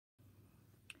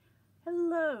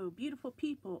Hello, beautiful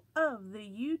people of the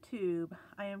YouTube.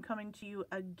 I am coming to you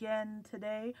again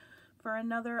today for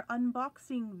another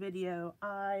unboxing video.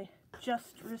 I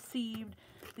just received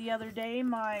the other day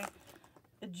my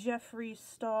Jeffree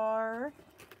Star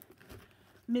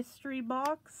mystery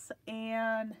box,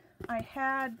 and I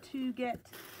had to get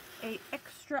an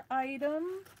extra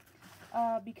item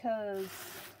because,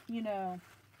 you know,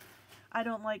 I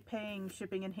don't like paying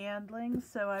shipping and handling,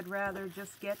 so I'd rather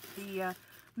just get the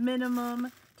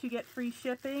minimum to get free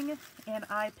shipping, and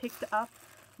I picked up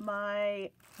my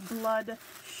blood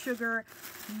sugar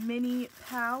mini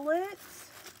palette.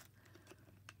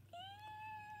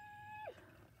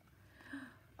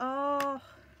 Oh,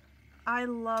 I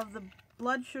love the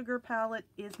blood sugar palette.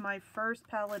 Is my first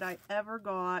palette I ever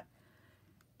got,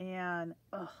 and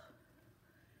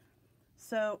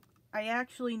so I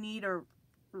actually need a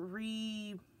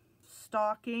restocking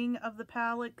of the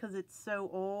palette because it's so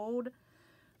old.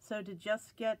 So to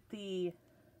just get the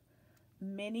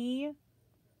mini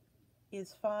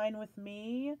is fine with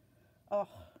me. Oh,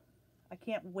 I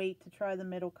can't wait to try the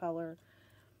middle color,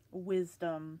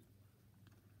 Wisdom.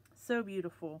 So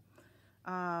beautiful.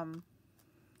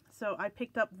 So I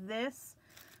picked up this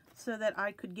so that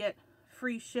I could get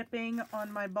free shipping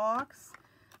on my box.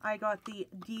 I got the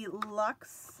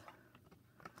deluxe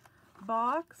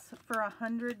box for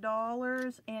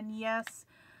 $100, and yes,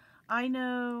 I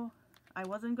know I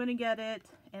wasn't going to get it,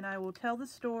 and I will tell the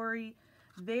story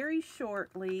very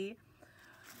shortly.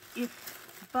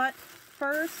 But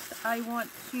first, I want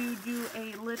to do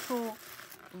a little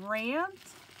rant.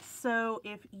 So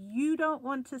if you don't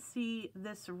want to see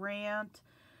this rant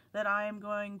that I am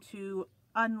going to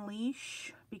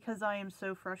unleash because I am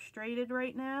so frustrated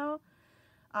right now,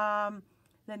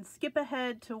 then skip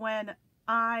ahead to when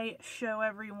I show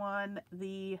everyone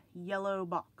the yellow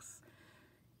box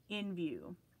in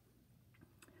view.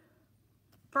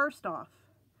 First off,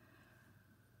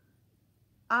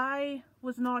 I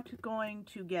was not going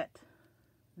to get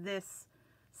this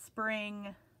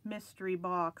spring mystery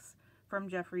box from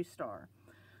Jeffree Star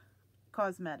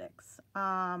Cosmetics.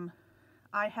 I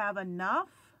have enough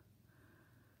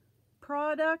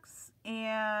products,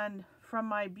 and from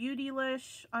my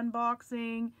Beautylish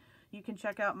unboxing, you can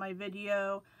check out my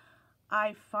video.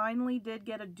 I finally did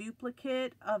get a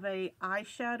duplicate of a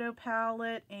eyeshadow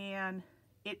palette, and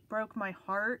it broke my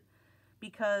heart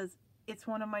because it's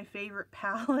one of my favorite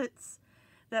palettes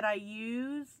that I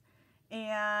use.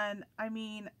 And I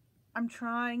mean, I'm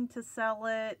trying to sell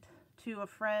it to a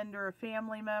friend or a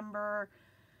family member,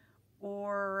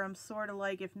 or I'm sort of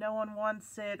like, if no one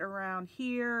wants it around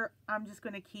here, I'm just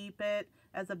going to keep it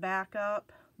as a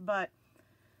backup. But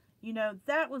you know,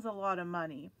 that was a lot of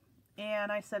money,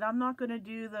 and I said I'm not going to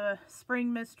do the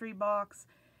spring mystery box,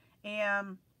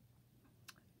 and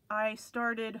I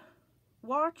started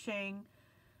watching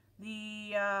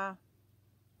the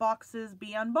boxes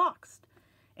be unboxed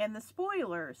and the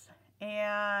spoilers,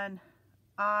 and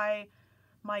my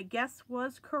guess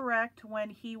was correct when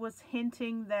he was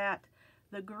hinting that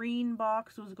the green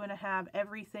box was going to have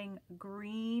everything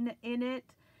green in it,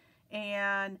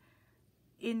 and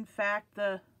in fact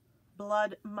the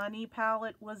Blood Money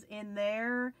palette was in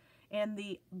there, and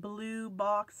the blue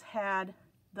box had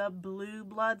the Blue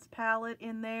Bloods palette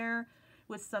in there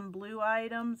with some blue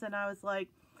items. And I was like,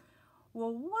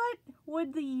 well, what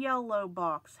would the yellow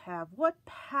box have? What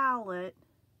palette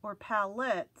or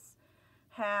palettes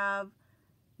have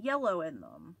yellow in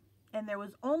them? And there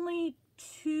was only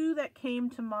two that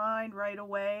came to mind right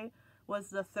away,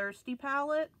 was the Thirsty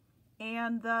palette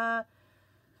and the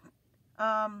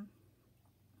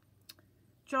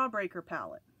Jawbreaker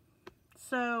palette.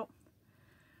 So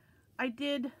I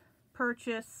did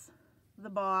purchase the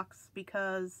box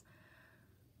because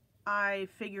I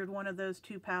figured one of those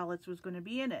two palettes was going to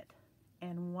be in it,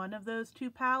 and one of those two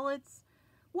palettes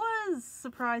was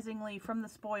surprisingly from the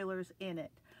spoilers in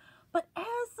it. But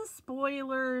as the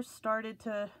spoilers started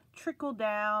to trickle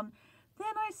down,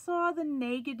 then I saw the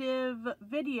negative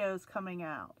videos coming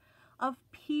out of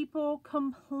people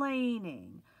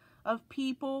complaining, of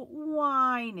people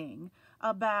whining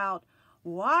about,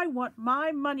 well, I want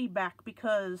my money back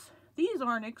because these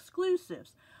aren't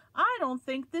exclusives. I don't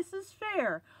think this is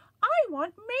fair. I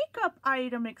want makeup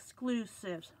item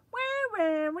exclusives.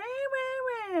 Where.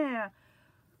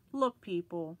 Look,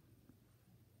 people,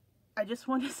 I just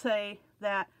want to say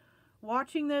that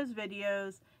watching those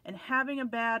videos and having a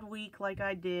bad week like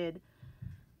I did,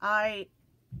 I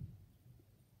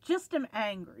just am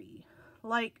angry.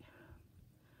 Like,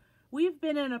 we've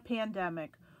been in a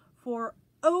pandemic for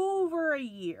over a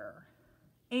year,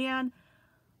 and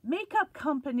makeup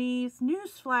companies,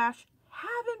 newsflash,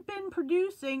 haven't been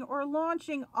producing or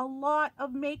launching a lot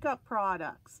of makeup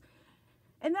products.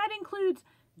 And that includes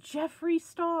Jeffree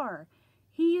Star.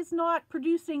 He is not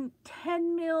producing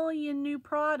 10 million new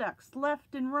products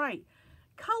left and right.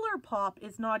 ColourPop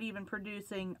is not even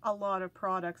producing a lot of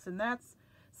products, and that's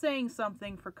saying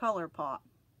something for ColourPop.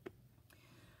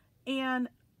 And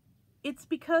it's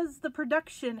because the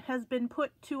production has been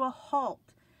put to a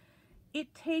halt.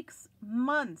 It takes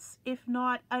months, if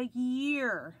not a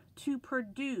year, to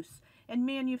produce and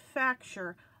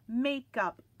manufacture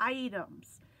makeup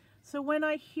items. So when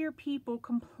I hear people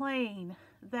complain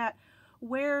that,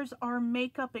 where's our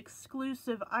makeup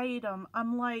exclusive item,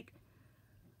 I'm like,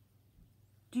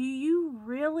 do you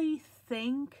really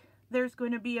think there's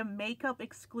going to be a makeup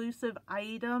exclusive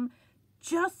item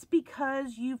just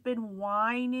because you've been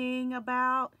whining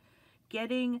about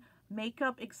getting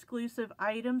makeup exclusive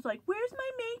items? Like, where's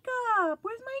my makeup?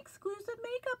 Where's my exclusive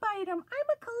makeup item? I'm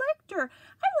a collector.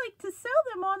 I like to sell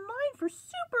them online for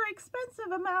super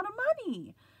expensive amount of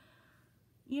money.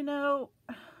 You know,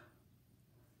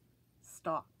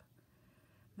 stop.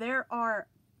 There are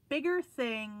bigger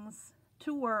things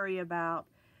to worry about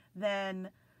than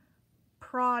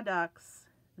products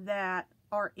that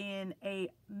are in a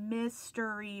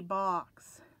mystery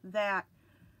box that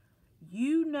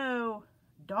you know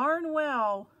darn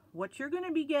well what you're going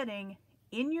to be getting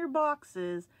in your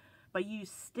boxes, but you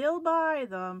still buy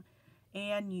them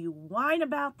and you whine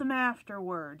about them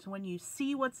afterwards when you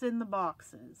see what's in the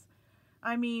boxes.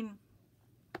 I mean,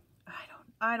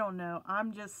 I don't know.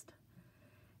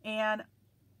 And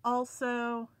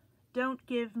also, don't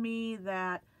give me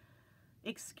that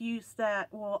excuse that,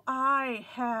 well, I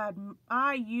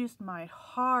used my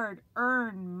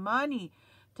hard-earned money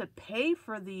to pay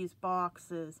for these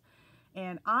boxes,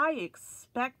 and I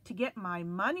expect to get my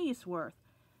money's worth.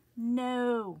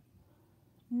 No,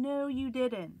 you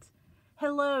didn't.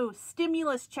 Hello,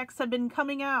 stimulus checks have been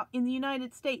coming out in the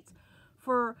United States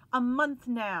for a month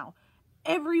now.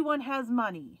 Everyone has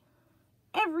money.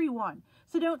 Everyone.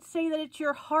 So don't say that it's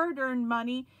your hard-earned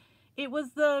money. It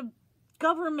was the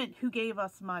government who gave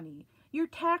us money. Your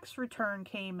tax return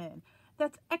came in.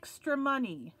 That's extra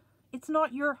money. It's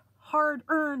not your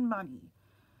hard-earned money.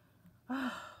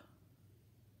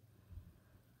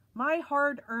 My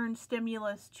hard-earned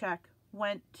stimulus check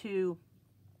went to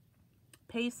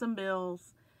pay some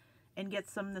bills and get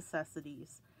some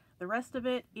necessities. The rest of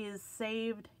it is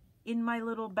saved in my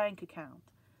little bank account.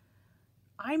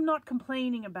 I'm not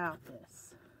complaining about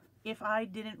this. If I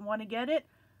didn't want to get it,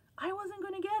 I wasn't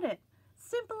going to get it.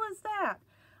 Simple as that.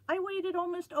 I waited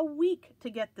almost a week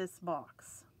to get this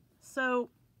box.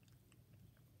 So,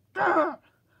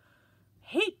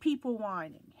 hate people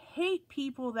whining. Hate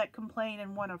people that complain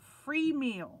and want a free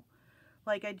meal.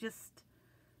 Like,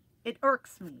 it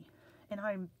irks me. And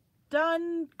I'm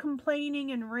done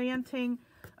complaining and ranting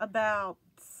about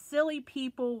silly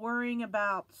people worrying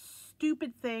about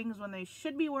stupid things when they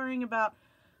should be worrying about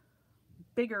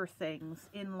bigger things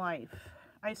in life.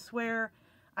 I swear,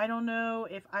 I don't know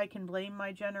if I can blame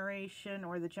my generation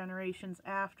or the generations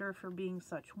after for being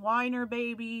such whiner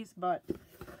babies, but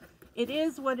it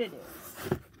is what it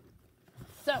is.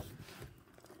 So,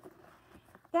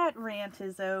 that rant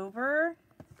is over.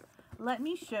 Let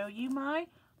me show you my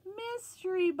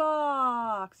mystery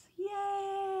box.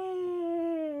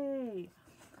 Yay!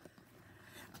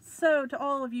 So, to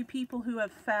all of you people who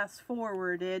have fast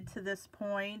forwarded to this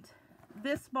point,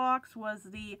 this box was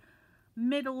the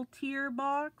middle tier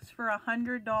box for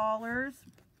 $100.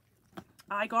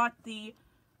 I got the,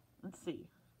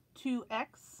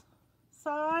 2X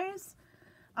size.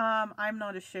 I'm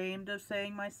not ashamed of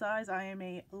saying my size. I am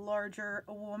a larger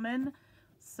woman.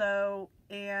 So,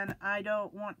 and I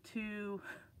don't want to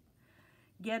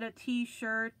get a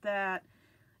t-shirt that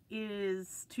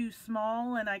is too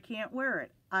small and I can't wear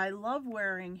it. I love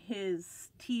wearing his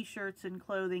t-shirts and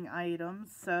clothing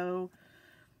items, so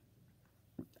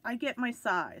I get my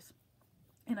size.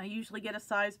 And I usually get a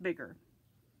size bigger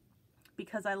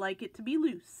because I like it to be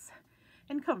loose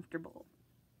and comfortable.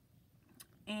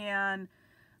 And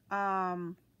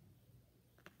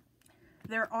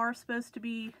there are supposed to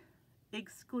be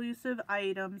exclusive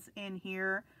items in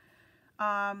here.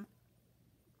 And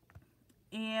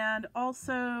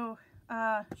also,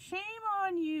 shame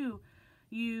on you,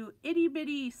 you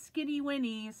itty-bitty skinny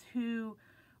winnies who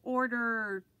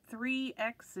order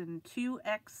 3X and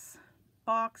 2X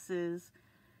boxes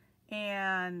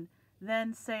and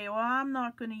then say, well, I'm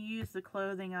not going to use the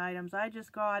clothing items. I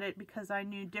just got it because I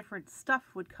knew different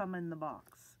stuff would come in the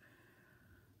box.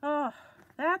 Oh,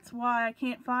 that's why I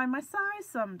can't find my size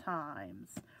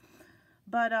sometimes.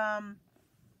 But,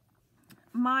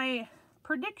 my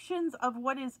predictions of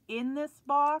what is in this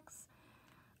box,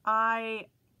 I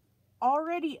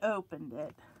already opened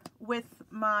it with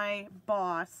my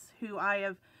boss, who I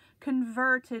have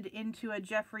converted into a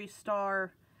Jeffree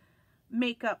Star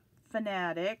makeup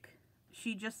fanatic.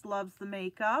 She just loves the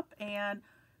makeup, and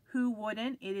who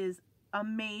wouldn't? It is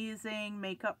amazing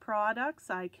makeup products,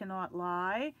 I cannot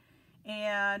lie.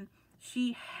 And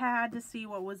she had to see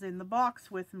what was in the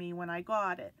box with me when I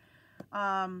got it.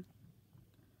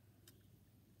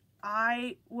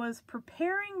 I was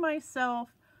preparing myself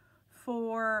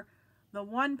for the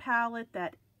one palette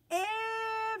that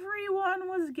everyone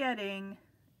was getting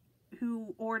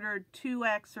who ordered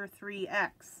 2X or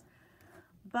 3X.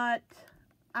 But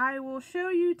I will show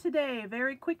you today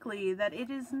very quickly that it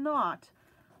is not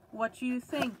what you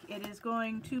think it is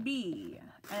going to be.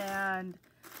 And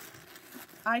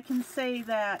I can say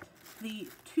that the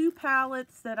two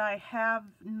palettes that I have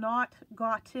not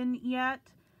gotten yet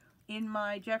in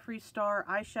my Jeffree Star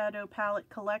eyeshadow palette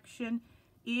collection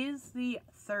is the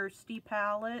Thirsty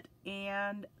palette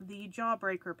and the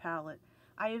Jawbreaker palette.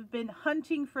 I have been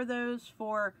hunting for those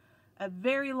for a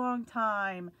very long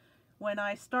time when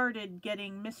I started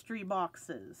getting mystery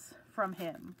boxes from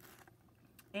him.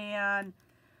 And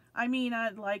I mean,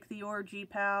 I'd like the Orgy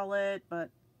palette,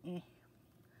 but eh.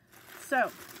 So,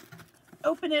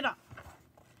 open it up.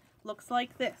 Looks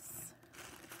like this.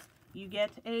 You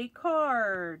get a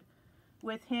card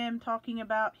with him talking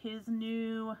about his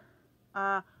new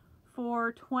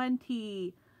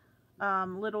 420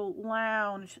 little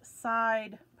lounge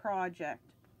side project,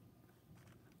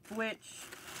 which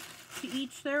to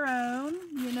each their own.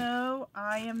 You know,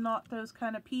 I am not those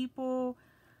kind of people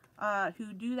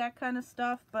who do that kind of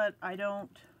stuff, but I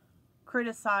don't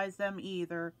criticize them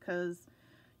either, because,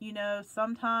 you know,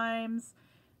 sometimes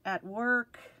at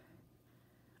work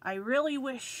I really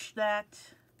wish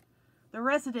that the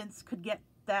residents could get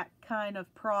that kind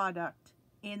of product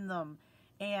in them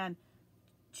and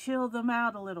chill them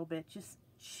out a little bit. Just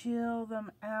chill them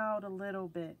out a little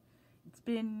bit. It's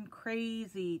been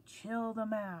crazy. Chill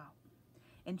them out.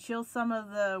 And chill some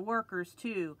of the workers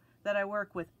too that I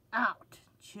work with out.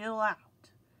 Chill out.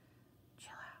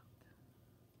 Chill out.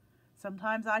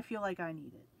 Sometimes I feel like I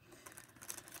need it,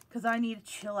 because I need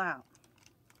to chill out.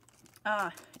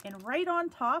 And right on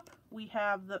top we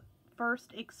have the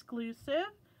first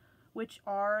exclusive, which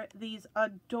are these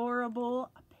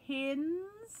adorable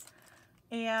pins.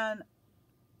 And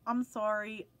I'm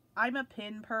sorry, I'm a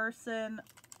pin person.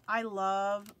 I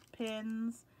love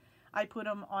pins. I put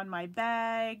them on my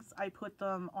bags, I put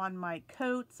them on my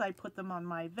coats, I put them on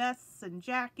my vests and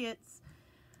jackets.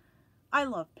 I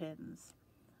love pins.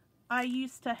 I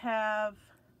used to have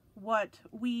what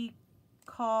we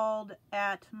called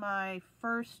at my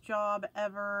first job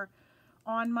ever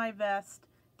on my vest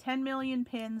 10 million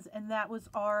pins, and that was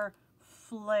our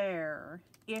flair.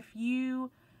 If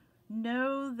you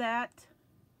know that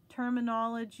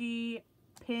terminology,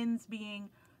 pins being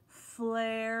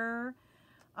flair,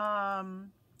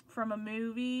 from a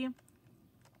movie,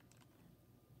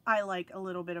 I like a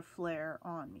little bit of flair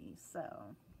on me,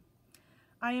 so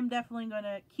I am definitely going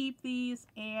to keep these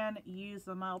and use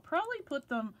them. I'll probably put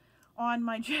them on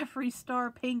my Jeffree Star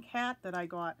pink hat that I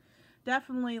got.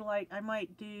 Definitely, like, I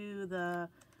might do the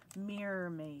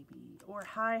mirror maybe, or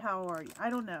hi, how are you?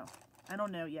 I don't know. I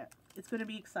don't know yet. It's going to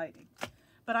be exciting.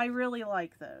 But I really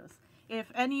like those.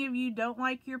 If any of you don't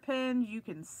like your pins, you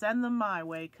can send them my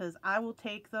way, because I will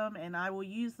take them and I will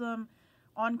use them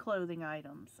on clothing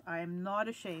items. I am not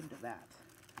ashamed of that.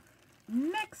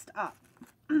 Next up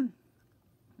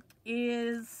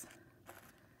is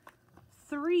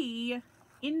 3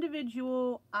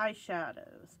 individual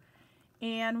eyeshadows.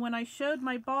 And when I showed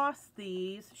my boss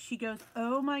these, she goes,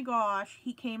 oh my gosh,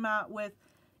 he came out with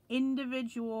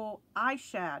individual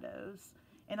eyeshadows.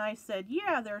 And I said,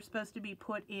 yeah, they're supposed to be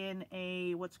put in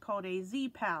a what's called a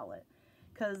Z palette,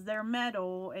 because they're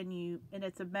metal and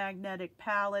it's a magnetic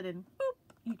palette, and boop,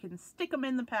 you can stick them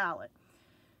in the palette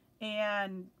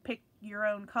and pick your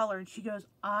own color. And she goes,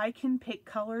 I can pick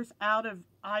colors out of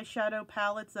eyeshadow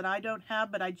palettes that I don't have,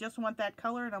 but I just want that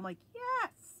color. And I'm like,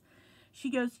 yes. She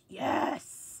goes,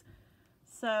 yes.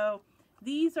 So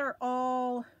these are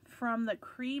all from the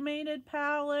cremated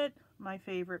palette, my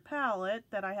favorite palette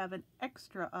that I have an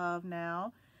extra of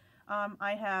now.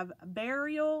 I have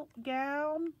Burial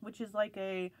Gown, which is like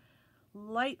a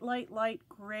light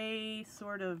gray,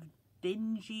 sort of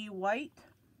dingy white.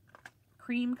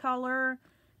 Cream color,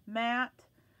 Matte,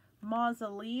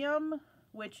 Mausoleum,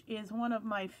 which is one of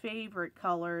my favorite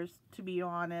colors, to be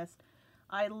honest.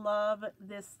 I love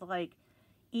this like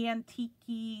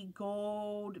antique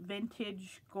gold,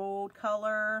 vintage gold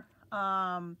color.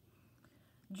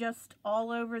 just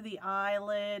all over the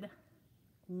eyelid.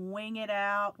 Wing it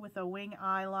out with a wing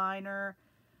eyeliner,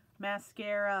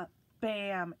 mascara,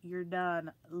 bam, you're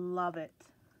done. Love it.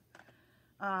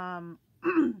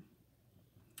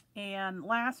 And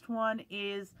last one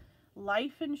is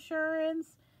life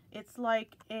insurance. It's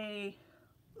like a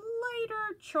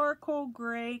lighter charcoal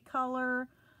gray color.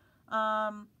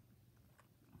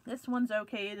 This one's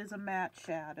okay. It is a matte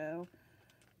shadow.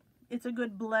 It's a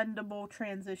good blendable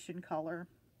transition color.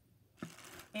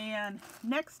 And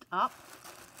next up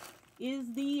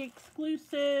is the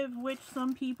exclusive, which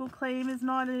some people claim is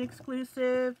not an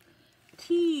exclusive,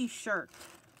 t-shirt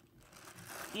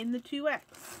in the 2X.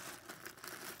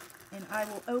 And I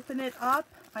will open it up.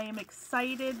 I am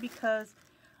excited because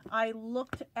I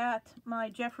looked at my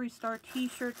Jeffree Star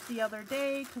t-shirts the other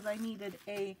day because I needed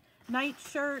a night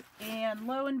shirt, and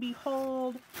lo and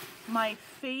behold, my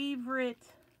favorite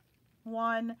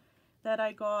one that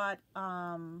I got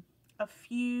a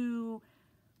few,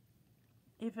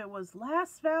 if it was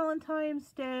last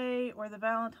Valentine's Day or the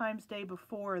Valentine's Day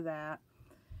before that,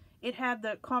 it had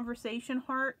the conversation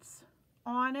hearts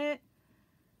on it,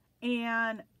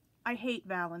 and I hate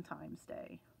Valentine's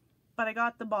Day, but I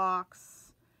got the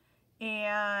box,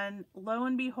 and lo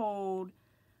and behold,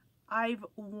 I've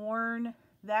worn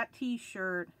that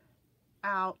t-shirt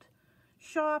out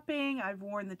shopping. I've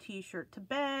worn the t-shirt to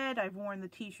bed. I've worn the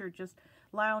t-shirt just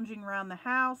lounging around the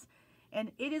house,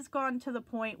 and it has gotten to the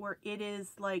point where it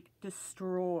is like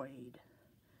destroyed,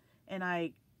 and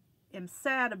I am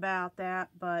sad about that,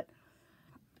 but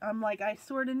I'm like, I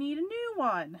sort of need a new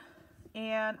one,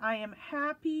 and I am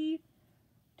happy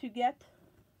to get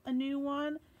a new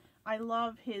one. I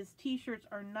love his t-shirts,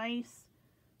 are nice,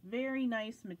 very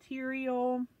nice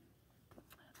material.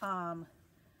 I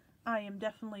am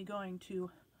definitely going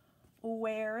to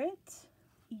wear it.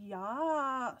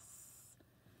 Yes.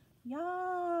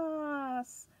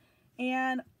 Yes.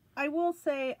 And I will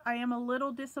say I am a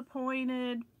little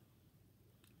disappointed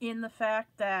in the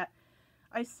fact that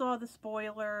I saw the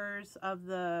spoilers of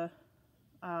the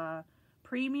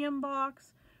premium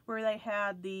box where they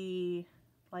had the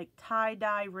like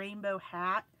tie-dye rainbow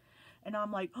hat, and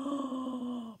I'm like,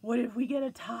 oh, what if we get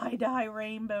a tie-dye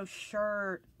rainbow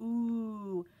shirt?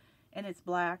 Ooh, and it's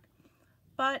black.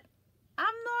 But I'm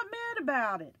not mad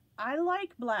about it. I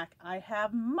like black. I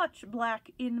have much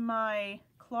black in my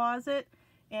closet,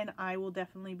 and I will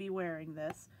definitely be wearing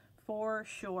this for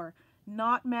sure.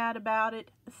 Not mad about it.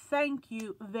 Thank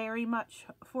you very much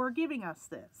for giving us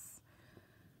this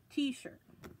t-shirt.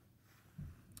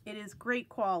 It is great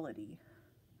quality.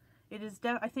 It is,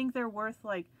 I think they're worth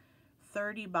like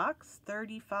 $30,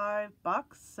 $35.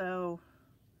 So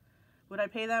would I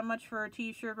pay that much for a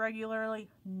t-shirt regularly?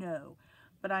 No.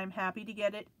 But I'm happy to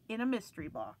get it in a mystery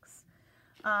box.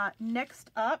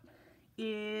 Next up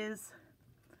is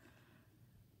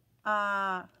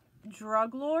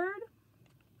Drug Lord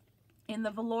in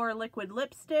the Velour Liquid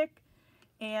Lipstick.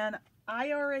 And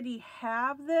I already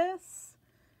have this.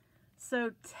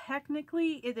 So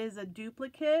technically it is a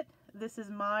duplicate. This is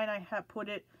mine.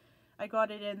 I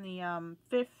got it in the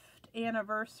 5th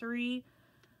anniversary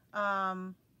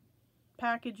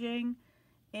packaging,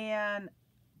 and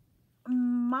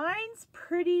mine's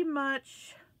pretty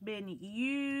much been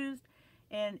used,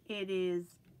 and it is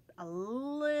a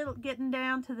little getting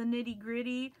down to the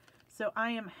nitty-gritty, so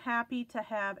I am happy to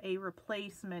have a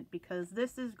replacement because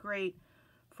this is great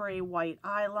for a white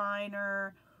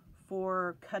eyeliner,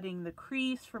 for cutting the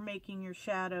crease, for making your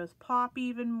shadows pop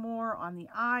even more on the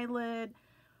eyelid,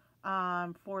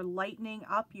 for lightening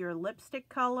up your lipstick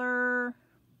color,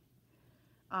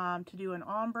 to do an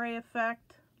ombre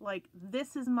effect. Like,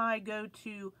 this is my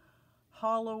go-to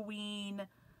Halloween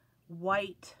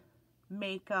white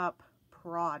makeup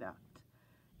product,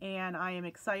 and I am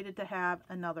excited to have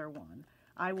another one.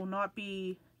 I will not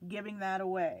be giving that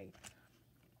away.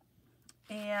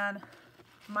 And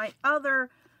my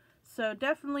other, so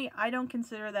definitely I don't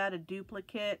consider that a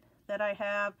duplicate that I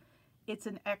have. It's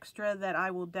an extra that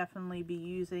I will definitely be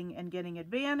using and getting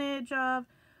advantage of.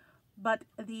 But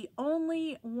the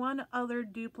only one other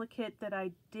duplicate that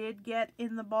I did get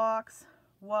in the box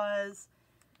was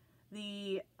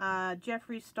the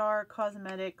Jeffree Star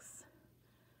Cosmetics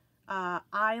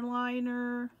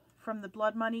eyeliner from the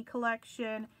Blood Money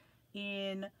collection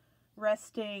in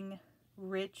Resting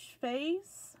Rich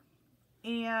Face.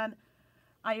 And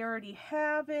I already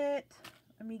have it.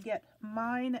 Let me get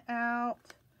mine out.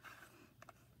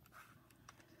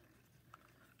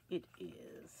 It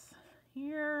is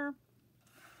here.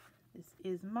 This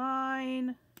is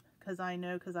mine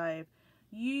because I've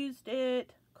used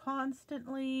it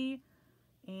constantly,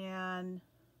 and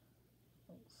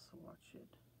we'll swatch it.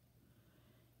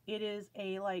 It is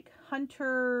a like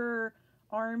hunter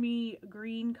army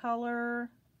green color,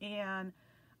 and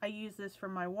I use this for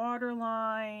my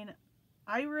waterline.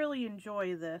 I really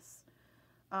enjoy this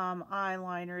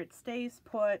eyeliner. It stays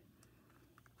put,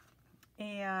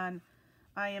 and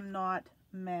I am not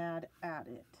mad at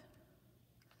it.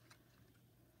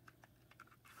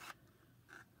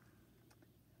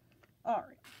 All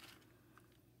right.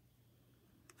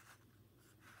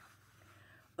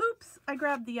 Oops, I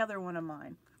grabbed the other one of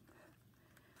mine.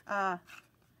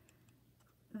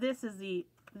 This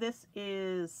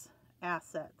is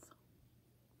Assets.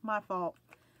 My fault.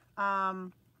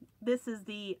 This is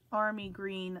the army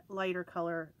green, lighter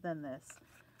color than this.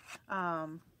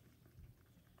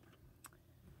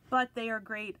 But they are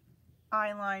great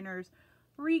eyeliners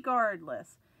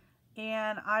regardless.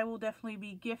 And I will definitely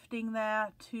be gifting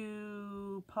that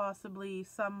to possibly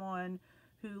someone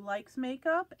who likes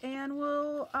makeup and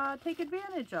will take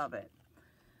advantage of it.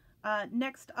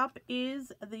 Next up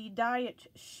is the Diet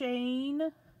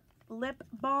Shane Lip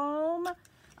Balm.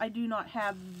 I do not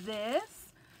have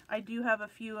this. I do have a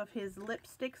few of his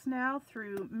lipsticks now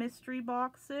through mystery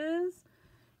boxes.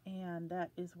 And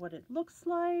that is what it looks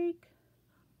like.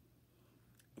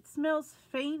 It smells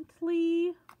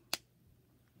faintly.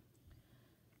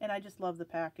 And I just love the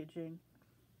packaging.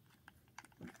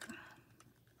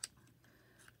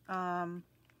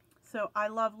 So I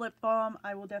love lip balm.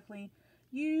 I will definitely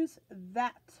use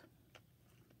that.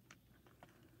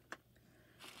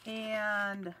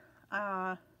 And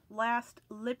last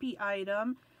lippy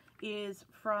item is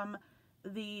from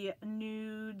the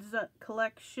Nudes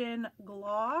Collection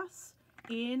Gloss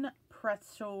in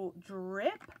Pretzel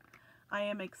Drip. I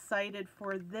am excited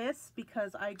for this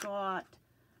because I got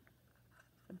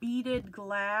beaded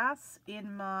glass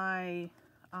in my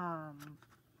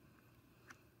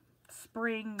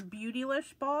Spring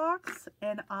Beautylish box,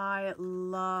 and I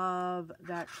love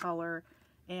that color.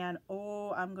 And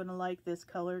oh, I'm gonna like this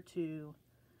color too.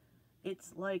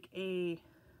 It's like a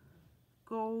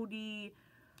goldy,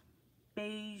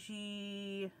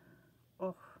 beigey,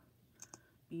 oh,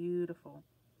 beautiful.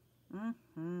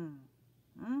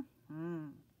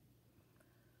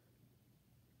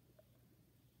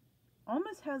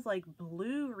 Almost has like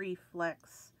blue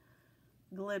reflex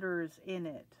glitters in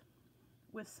it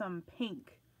with some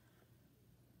pink.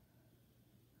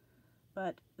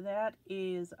 But that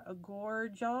is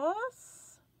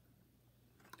gorgeous.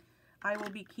 I will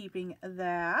be keeping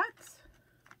that.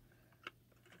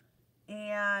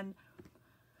 And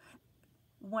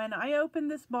when I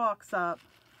opened this box up,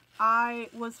 I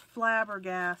was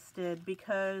flabbergasted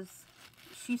because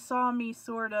she saw me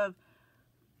sort of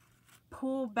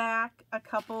pull back a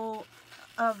couple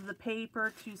of the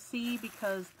paper to see,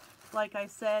 because like I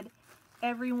said,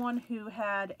 everyone who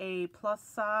had a plus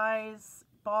size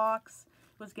box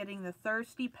was getting the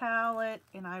Thirsty palette,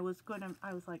 and I was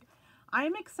like,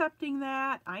 I'm accepting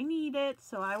that. I need it,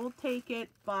 so I will take it.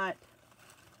 But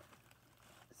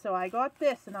so I got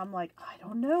this, and I'm like, I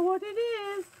don't know what it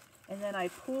is. And then I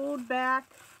pulled back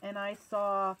and I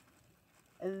saw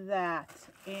that,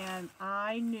 and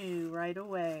I knew right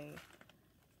away.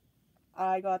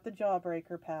 I got the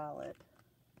Jawbreaker palette.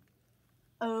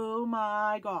 Oh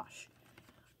my gosh.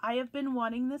 I have been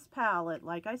wanting this palette,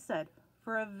 like I said,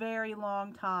 for a very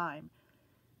long time.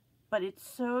 But it's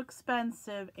so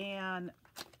expensive, and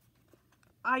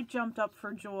I jumped up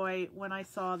for joy when I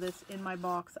saw this in my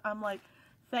box. I'm like,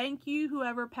 thank you,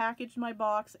 whoever packaged my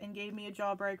box and gave me a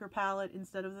Jawbreaker palette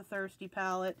instead of the Thirsty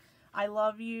palette. I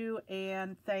love you,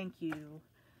 and thank you.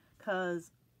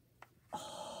 Because,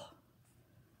 oh,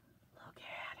 look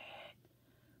at it.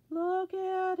 Look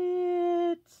at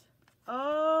it.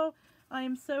 Oh, I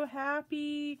am so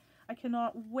happy. I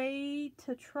cannot wait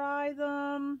to try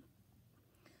them.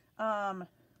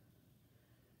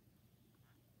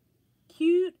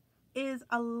 Cute is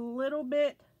a little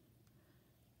bit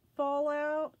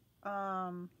fallout.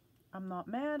 I'm not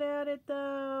mad at it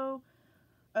though.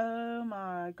 Oh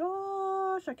my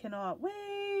gosh, I cannot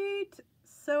wait.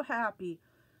 So happy.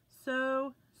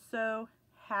 So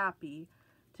happy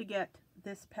to get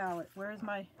this palette. Where's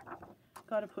my,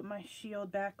 gotta put my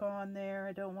shield back on there.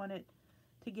 I don't want it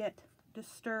to get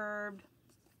disturbed.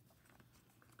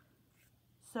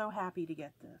 So happy to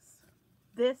get this.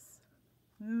 This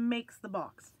makes the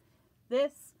box.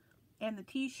 This and the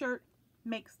t-shirt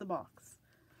makes the box.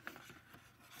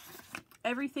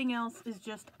 Everything else is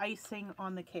just icing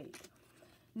on the cake.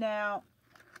 Now,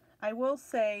 I will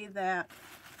say that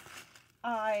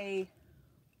I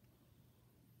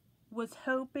was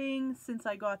hoping, since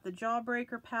I got the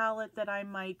Jawbreaker palette, that I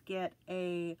might get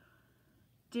a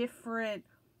different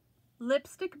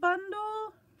lipstick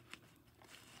bundle.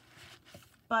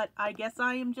 but I guess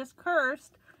I am just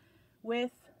cursed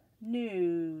with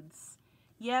nudes.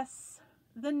 Yes,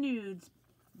 the nudes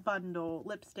bundle,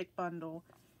 lipstick bundle.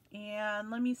 And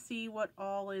let me see what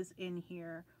all is in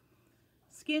here.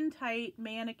 Skin Tight,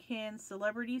 Mannequin,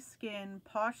 Celebrity Skin,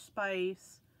 Posh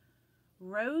Spice,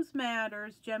 Rose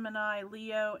Matters, Gemini,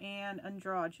 Leo, and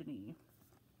Androgyny.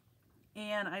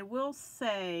 And I will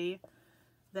say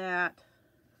that,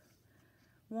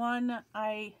 one,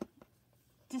 I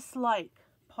dislike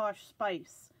Posh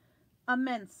Spice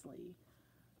immensely.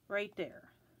 Right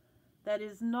there. That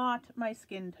is not my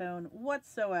skin tone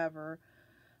whatsoever.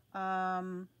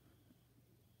 And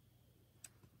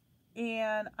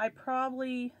I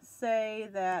probably say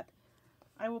that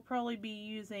I will probably be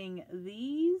using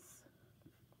these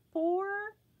four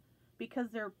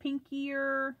because they're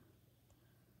pinkier,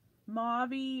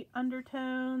 mauve-y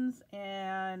undertones,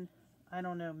 and I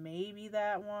don't know, maybe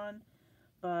that one,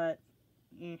 but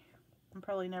I'm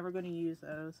probably never going to use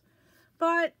those.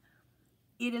 But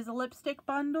it is a lipstick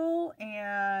bundle,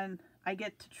 and I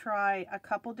get to try a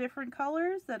couple different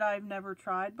colors that I've never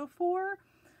tried before.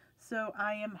 So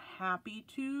I am happy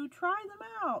to try them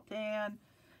out. And,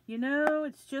 you know,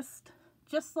 it's just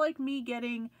like me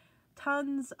getting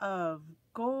tons of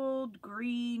gold,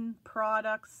 green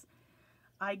products.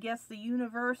 I guess the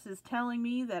universe is telling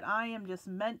me that I am just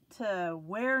meant to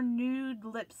wear nude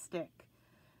lipstick.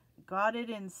 Got it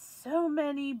in so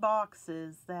many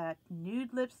boxes that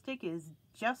nude lipstick is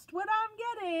just what I'm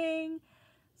getting.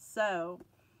 So,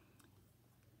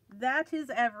 that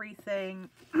is everything.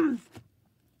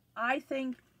 I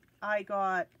think I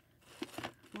got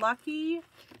lucky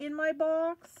in my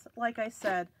box. Like I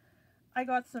said, I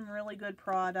got some really good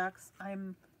products.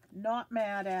 I'm not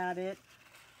mad at it.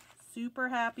 Super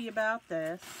happy about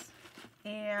this.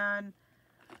 And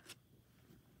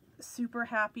super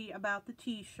happy about the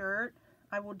t-shirt.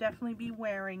 I will definitely be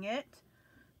wearing it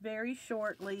very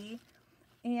shortly.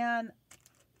 And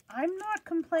I'm not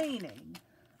complaining.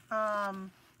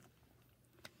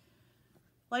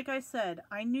 Like I said,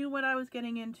 I knew what I was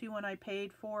getting into when I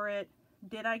paid for it.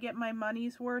 Did I get my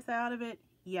money's worth out of it?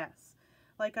 Yes.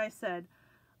 Like I said,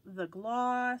 the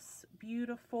gloss,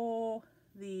 beautiful.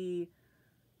 The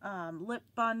lip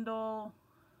bundle,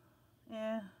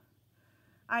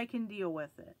 I can deal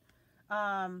with it.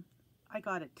 I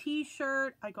got a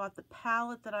t-shirt. I got the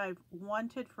palette that I've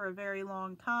wanted for a very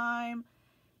long time.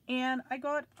 And I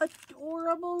got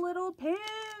adorable little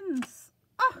pins.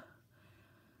 Ah!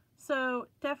 So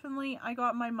definitely I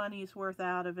got my money's worth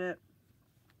out of it.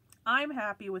 I'm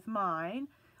happy with mine.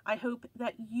 I hope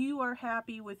that you are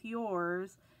happy with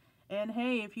yours. And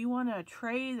hey, if you want to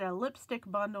trade a lipstick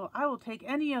bundle, I will take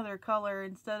any other color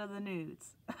instead of the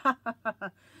nudes. But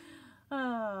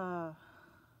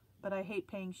I hate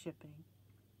paying shipping.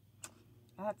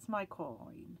 That's my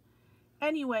calling.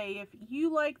 Anyway, if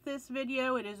you like this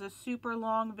video, it is a super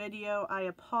long video. I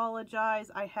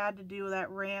apologize. I had to do that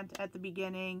rant at the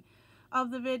beginning of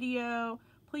the video.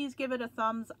 Please give it a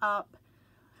thumbs up.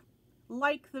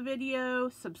 Like the video,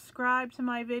 subscribe to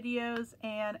my videos,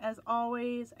 and as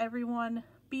always, everyone,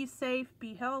 be safe,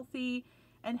 be healthy,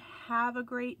 and have a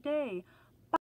great day.